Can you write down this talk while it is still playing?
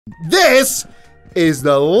This is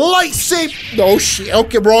the lightsaber. Oh shit,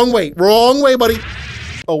 okay, wrong way, buddy.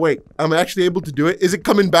 Oh wait, I'm actually able to do it. Is it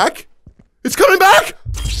coming back? It's coming back!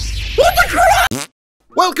 What the crap?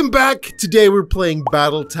 Welcome back. Today we're playing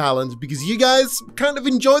Battle Talent because you guys kind of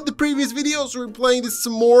enjoyed the previous videos, so we're playing this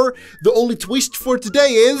some more. The only twist for today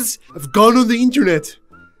is I've gone on the internet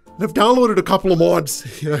and I've downloaded a couple of mods.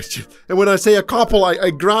 And when I say a couple, I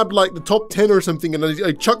grabbed like the top 10 or something and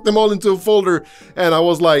I chucked them all into a folder and I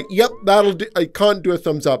was like, yep, that'll do. I can't do a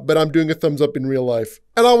thumbs up, but I'm doing a thumbs up in real life.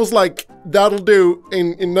 And I was like, that'll do.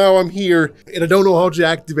 And now I'm here and I don't know how to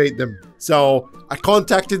activate them. So I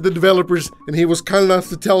contacted the developers and he was kind enough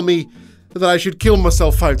to tell me that I should kill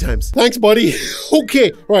myself 5 times. Thanks, buddy.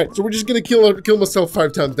 Okay, right, so we're just gonna kill myself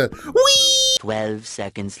 5 times then. Whee! 12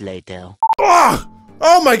 seconds later. Ah!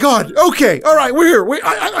 Oh my god, okay, all right, we're here.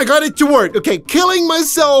 I got it to work. Okay, killing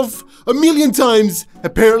myself a million times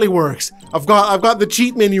apparently works. I've got the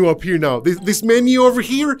cheat menu up here now. This menu over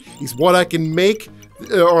here is what I can make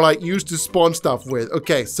or like use to spawn stuff with.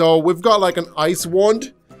 Okay, so we've got like an ice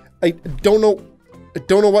wand. I don't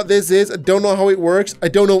know what this is. I don't know how it works. I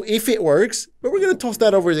don't know if it works, but we're gonna toss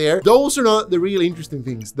that over there. Those are not the real interesting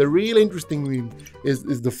things. The real interesting thing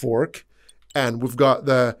is the fork. And we've got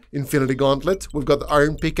the infinity gauntlet, we've got the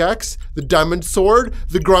iron pickaxe, the diamond sword,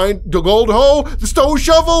 the gold hoe, the stone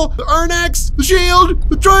shovel, the iron axe, the shield,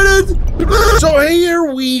 the trident. So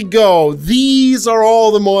here we go. These are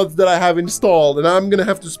all the mods that I have installed, and I'm gonna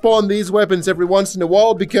have to spawn these weapons every once in a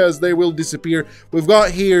while because they will disappear. We've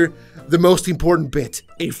got here the most important bit,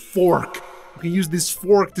 a fork. We can use this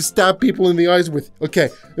fork to stab people in the eyes with. Okay,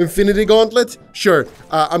 infinity gauntlet, sure.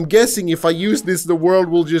 I'm guessing if I use this, the world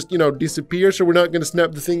will just, you know, disappear, so we're not gonna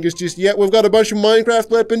snap the fingers just yet. We've got a bunch of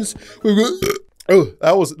Minecraft weapons. Oh,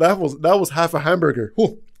 that was half a hamburger.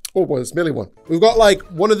 Oh boy, a smelly one. We've got like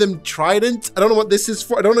one of them trident. I don't know what this is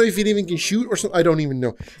for. I don't know if it even can shoot or something. I don't even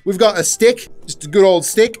know. We've got a stick, just a good old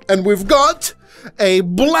stick, and we've got a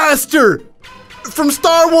blaster from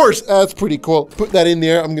Star Wars. That's pretty cool. Put that in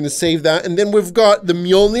there. I'm gonna save that. And then we've got the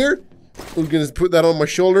Mjolnir. We're gonna put that on my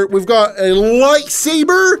shoulder. We've got a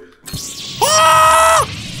lightsaber. Ah!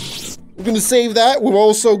 We're gonna save that. We've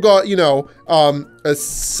also got, you know, a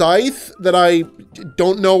scythe that I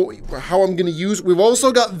don't know how I'm gonna use. We've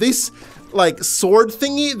also got this like sword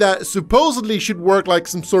thingy that supposedly should work like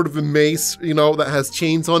some sort of a mace, you know, that has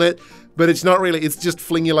chains on it. But it's not really, it's just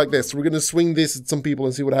flingy like this. We're gonna swing this at some people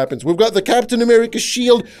and see what happens. We've got the Captain America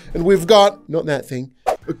shield, and we've got, not that thing,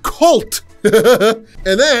 a Colt. And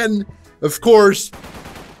then, of course,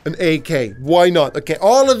 an AK. Why not? Okay,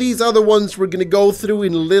 all of these other ones we're gonna go through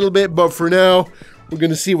in a little bit, but for now, we're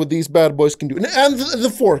gonna see what these bad boys can do. And the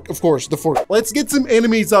fork, of course, the fork. Let's get some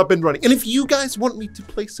enemies up and running. And if you guys want me to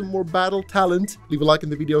play some more Battle Talent, leave a like in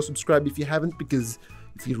the video, subscribe if you haven't, because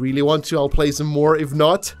if you really want to, I'll play some more. If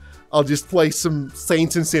not, I'll just play some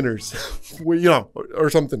Saints and Sinners, well, you know, or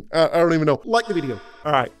something. I don't even know. Like the video.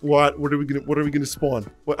 All right, what are we gonna spawn?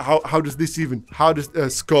 How does this even? How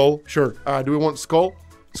does skull? Sure. Do we want skull?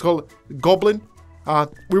 Skull, goblin.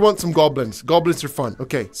 We want some goblins. Goblins are fun.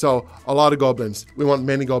 Okay, so a lot of goblins. We want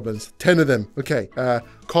many goblins. 10 of them. Okay.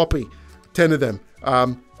 Copy. 10 of them.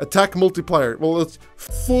 Attack multiplier. Well, it's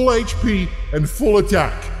full HP and full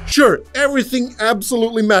attack. Sure. Everything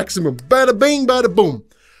absolutely maximum. Bada bing, bada boom.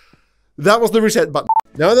 That was the reset button.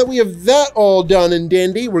 Now that we have that all done and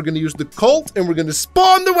dandy, we're gonna use the Colt and we're gonna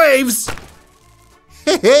spawn the waves.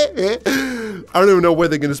 I don't even know where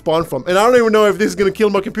they're gonna spawn from. And I don't even know if this is gonna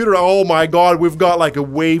kill my computer. Oh my god, we've got like a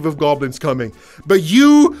wave of goblins coming. But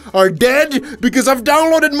you are dead because I've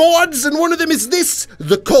downloaded mods and one of them is this,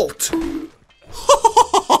 the Colt.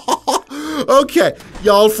 Okay,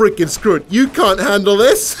 y'all freaking screwed. You can't handle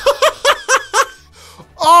this.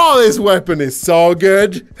 Oh, this weapon is so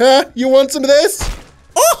good. Huh? You want some of this?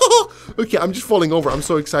 Oh! Okay, I'm just falling over. I'm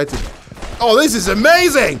so excited. Oh, this is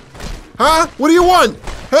amazing. Huh? What do you want?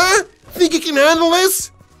 Huh? Think you can handle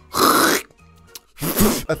this?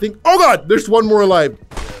 I think, oh god, there's one more alive.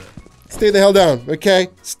 Stay the hell down, okay?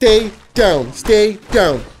 Stay down, stay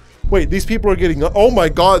down. Wait, these people are getting, oh my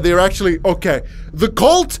god, they're actually, okay. The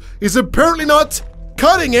Colt is apparently not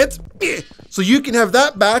cutting it. So you can have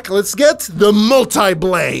that back. Let's get the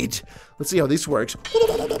multi-blade. Let's see how this works.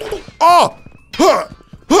 Oh! Huh!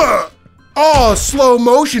 Huh! Oh, slow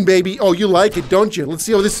motion, baby. Oh, you like it, don't you? Let's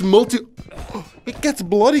see how this it gets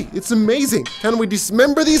bloody. It's amazing. Can we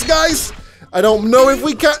dismember these guys? I don't know if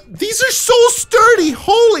we can. These are so sturdy.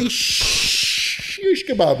 Holy shish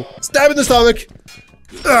kebab. Stab in the stomach.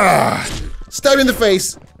 Stab in the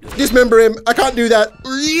face. Dismember him. I can't do that.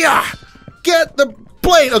 Yeah! Get the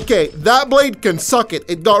blade. Okay, that blade can suck it.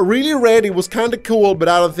 It got really red. It was kind of cool, but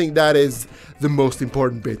I don't think that is the most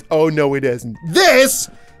important bit. Oh, no, it isn't. This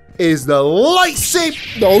is the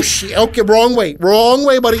lightsaber. Oh, shit. Okay, wrong way. Wrong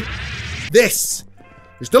way, buddy. This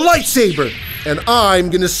is the lightsaber, and I'm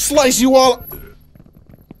gonna slice you all.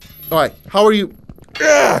 All right, how are you?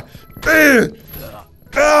 Die!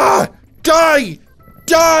 Die!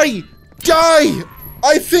 Die!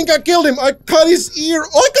 I think I killed him. I cut his ear.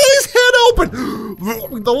 Oh, I got his head open.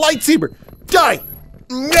 With the lightsaber. Die!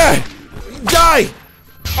 Die!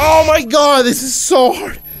 Oh my god, this is so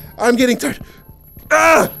hard. I'm getting tired.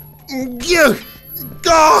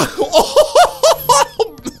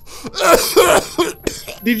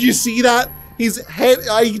 Did you see that? His head,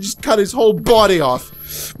 I just cut his whole body off.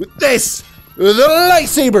 With this, the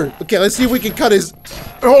lightsaber. Okay, let's see if we can cut his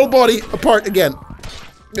whole body apart again.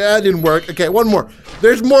 That didn't work. Okay, one more.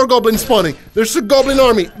 There's more goblins spawning. There's a goblin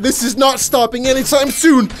army. This is not stopping anytime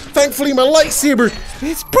soon. Thankfully, my lightsaber,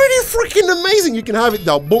 it's pretty freaking amazing. You can have it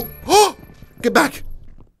now. Boom. Oh, get back.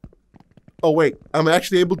 Oh, wait. I'm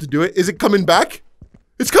actually able to do it. Is it coming back?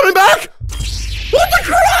 It's coming back? What the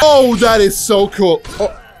crap? Oh, that is so cool.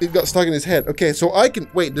 Oh, it got stuck in his head. Okay, so I can,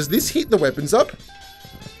 wait, does this heat the weapons up?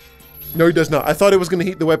 No, it does not. I thought it was gonna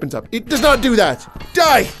heat the weapons up. It does not do that.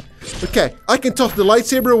 Die! Okay, I can toss the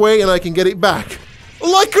lightsaber away and I can get it back.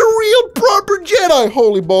 Like a real proper Jedi.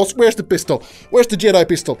 Holy balls, where's the pistol? Where's the Jedi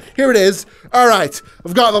pistol? Here it is. All right,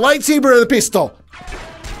 I've got the lightsaber and the pistol.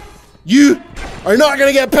 You are not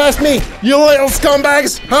gonna get past me, you little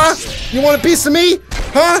scumbags, huh? You want a piece of me?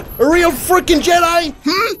 Huh? A real freaking Jedi?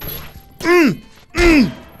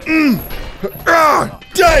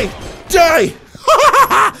 Die! Die!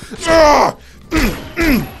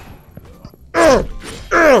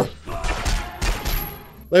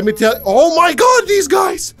 Let me tell you. Oh my god, these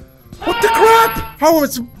guys! What the crap? How am I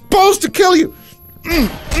supposed to kill you?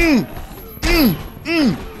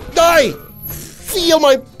 Die! Feel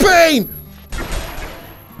my pain!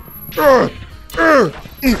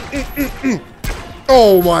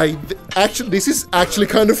 Oh my, actually, this is actually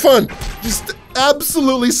kind of fun. Just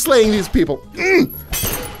absolutely slaying these people. These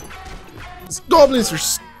goblins are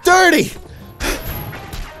sturdy.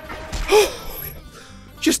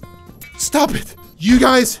 Just stop it. You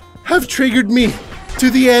guys have triggered me to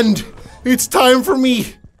the end. It's time for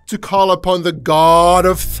me to call upon the God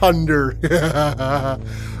of Thunder.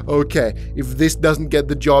 Okay, if this doesn't get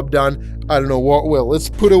the job done, I don't know what will. Let's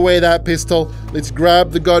put away that pistol. Let's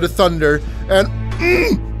grab the God of Thunder and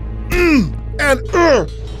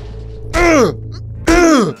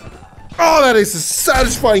oh, that is a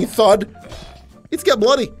satisfying thud. It's got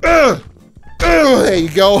bloody. There you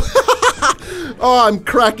go. Oh, I'm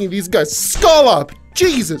cracking these guys' skull up.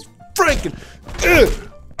 Jesus freaking.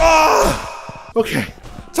 Okay,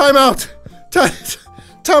 time out.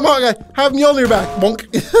 Time out, guy. Have Mjolnir back, bonk.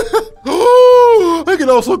 Oh, I can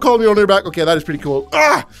also call Mjolnir back. Okay, that is pretty cool.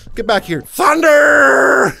 Get back here.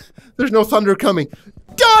 Thunder! There's no thunder coming.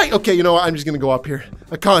 Die! Okay, you know what? I'm just gonna go up here.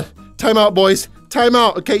 I can't. Time out, boys. Time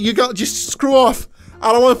out. Okay, you got, just screw off.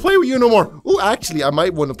 I don't want to play with you no more. Oh, actually, I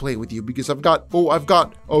might want to play with you because I've got,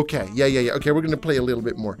 okay. Yeah. Okay, we're gonna play a little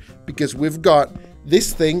bit more because we've got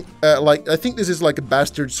this thing, like, I think this is like a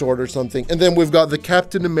bastard sword or something. And then we've got the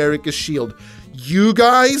Captain America shield. You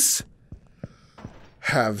guys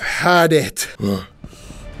have had it.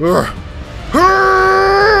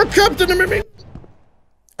 Captain America.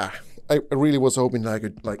 I really was hoping that I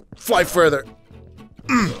could, like, fly further.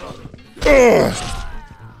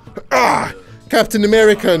 Captain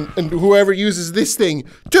America and whoever uses this thing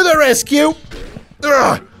to the rescue.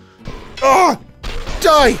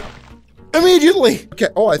 Die immediately. Okay,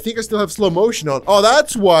 oh, I think I still have slow motion on. Oh,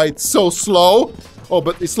 that's why it's so slow. Oh,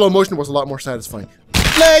 but the slow motion was a lot more satisfying.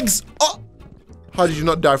 Legs! Oh! How did you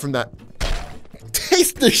not die from that?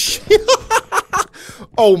 Taste the shit.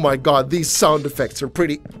 Oh my god, these sound effects are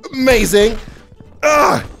pretty amazing.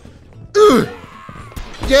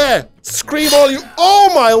 Yeah, scream volume. Oh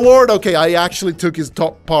my lord. Okay, I actually took his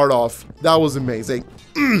top part off. That was amazing.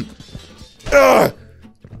 Die!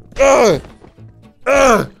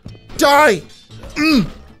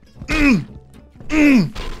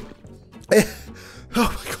 Oh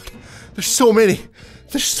my god, there's so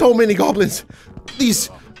many goblins. These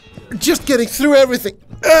are just getting through everything.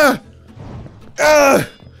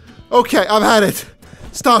 Okay, I've had it.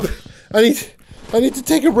 Stop. I need to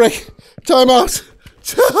take a break. Time out.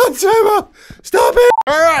 Time out. Stop it.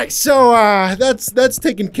 All right, so that's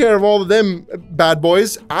taking care of all of them bad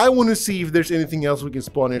boys. I want to see if there's anything else we can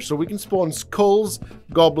spawn here. So we can spawn skulls,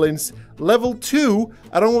 goblins, level 2.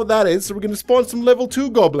 I don't know what that is. So we're gonna spawn some level 2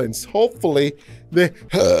 goblins. Hopefully they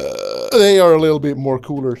they are a little bit more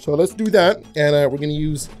cooler. So let's do that. And we're gonna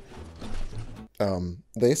use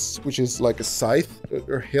this, which is like a scythe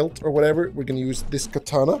or hilt or whatever. We're gonna use this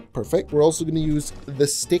katana. Perfect. We're also gonna use the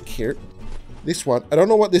stick here. This one. I don't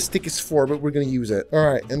know what this stick is for, but we're gonna use it. All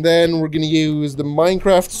right, and then we're gonna use the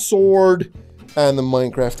Minecraft sword and the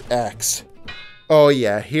Minecraft axe. Oh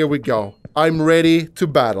yeah, here we go. I'm ready to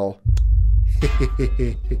battle.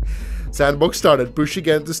 Sandbox started. Push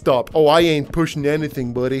again to stop. Oh, I ain't pushing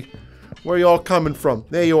anything, buddy. Where y'all coming from?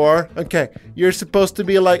 There you are. Okay, you're supposed to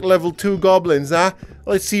be like level 2 goblins, huh?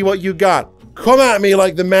 Let's see what you got. Come at me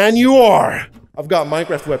like the man you are. I've got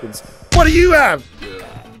Minecraft weapons. What do you have?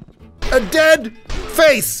 A dead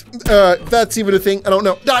face. That's even a thing. I don't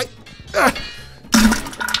know. Die.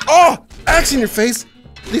 Oh, axe in your face.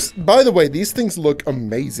 This, by the way, these things look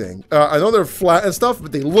amazing. I know they're flat and stuff,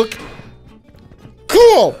 but they look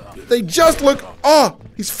cool. They just look. Oh,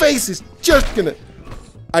 his face is just gonna.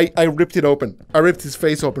 I ripped it open. I ripped his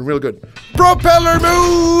face open real good. Propeller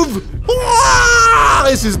move! Ah,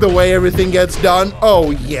 this is the way everything gets done.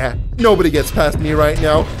 Oh yeah, nobody gets past me right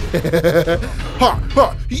now. Ha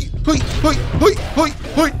ha!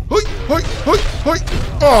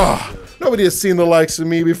 Oh, nobody has seen the likes of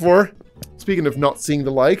me before. Speaking of not seeing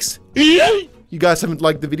the likes, you guys haven't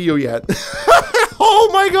liked the video yet.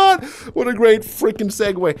 Oh my god, what a great freaking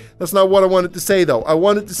segue. That's not what I wanted to say though. I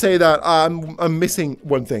wanted to say that I'm missing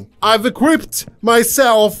one thing. I've equipped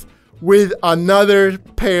myself with another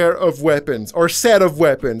pair of weapons, or set of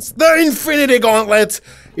weapons. The Infinity Gauntlet!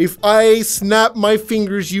 If I snap my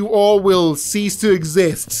fingers, you all will cease to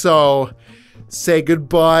exist, so say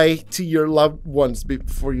goodbye to your loved ones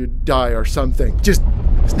before you die or something. Just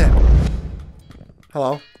snap.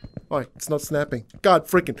 Hello? Oh, it's not snapping. God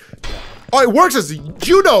freaking. Oh, it works as a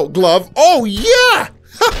judo glove. Oh, yeah!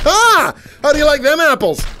 Ha-ha! How do you like them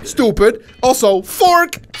apples? Stupid. Also,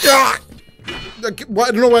 fork. Ah! I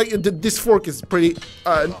don't know why this fork is pretty,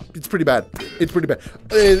 it's pretty bad. It's pretty bad.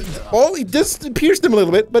 Well, it does pierce them a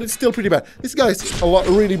little bit, but it's still pretty bad. This guy's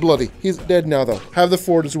really bloody. He's dead now, though. Have the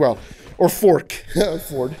Ford as well. Or fork.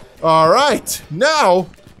 Ford. All right. Now,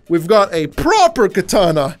 we've got a proper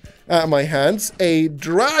katana at my hands. A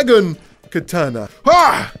dragon katana.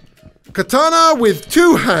 Ah! Katana with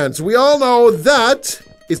 2 hands. We all know that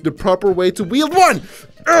is the proper way to wield one.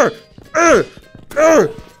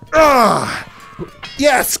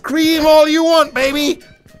 Yeah, scream all you want, baby.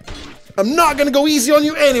 I'm not gonna go easy on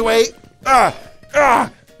you anyway. Oh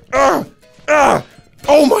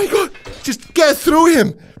my god. Just get through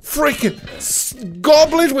him. Freaking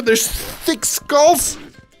goblins with their thick skulls.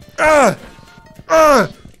 I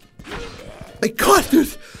can't do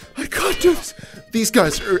this. I can't do this. These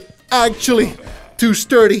guys are actually too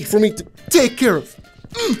sturdy for me to take care of.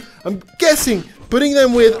 I'm guessing putting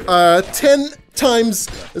them with 10 times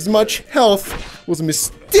as much health was a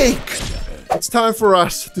mistake. It's time for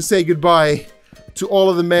us to say goodbye to all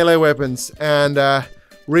of the melee weapons and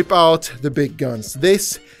rip out the big guns.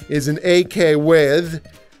 This is an AK with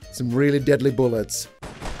some really deadly bullets.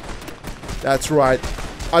 That's right.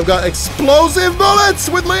 I've got explosive bullets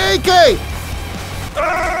with my AK!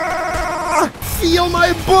 Feel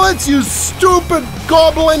my bullets, you stupid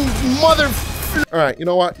goblin mother. Alright, you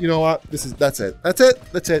know what? That's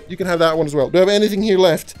it. You can have that one as well. Do I have anything here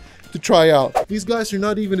left to try out? These guys are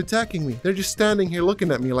not even attacking me. They're just standing here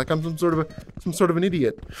looking at me like I'm some sort of an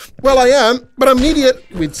idiot. Well, I am, but I'm an idiot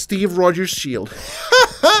with Steve Rogers' shield.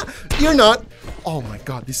 You're not. Oh my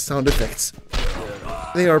god, these sound effects.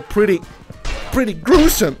 They are pretty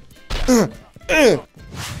gruesome.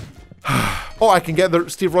 Oh, I can get the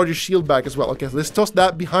Steve Rogers shield back as well. Okay, so let's toss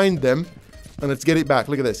that behind them and let's get it back.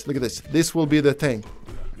 Look at this. Look at this. This will be the thing.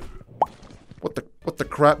 What the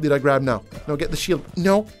crap did I grab now? No, get the shield.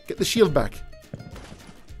 No, get the shield back.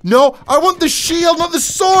 No, I want the shield, not the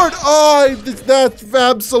sword. Oh, that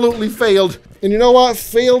absolutely failed. And you know what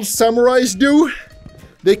failed samurais do?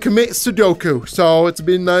 They commit Sudoku. So it's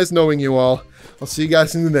been nice knowing you all. I'll see you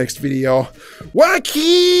guys in the next video.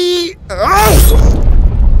 Wacky! Oh!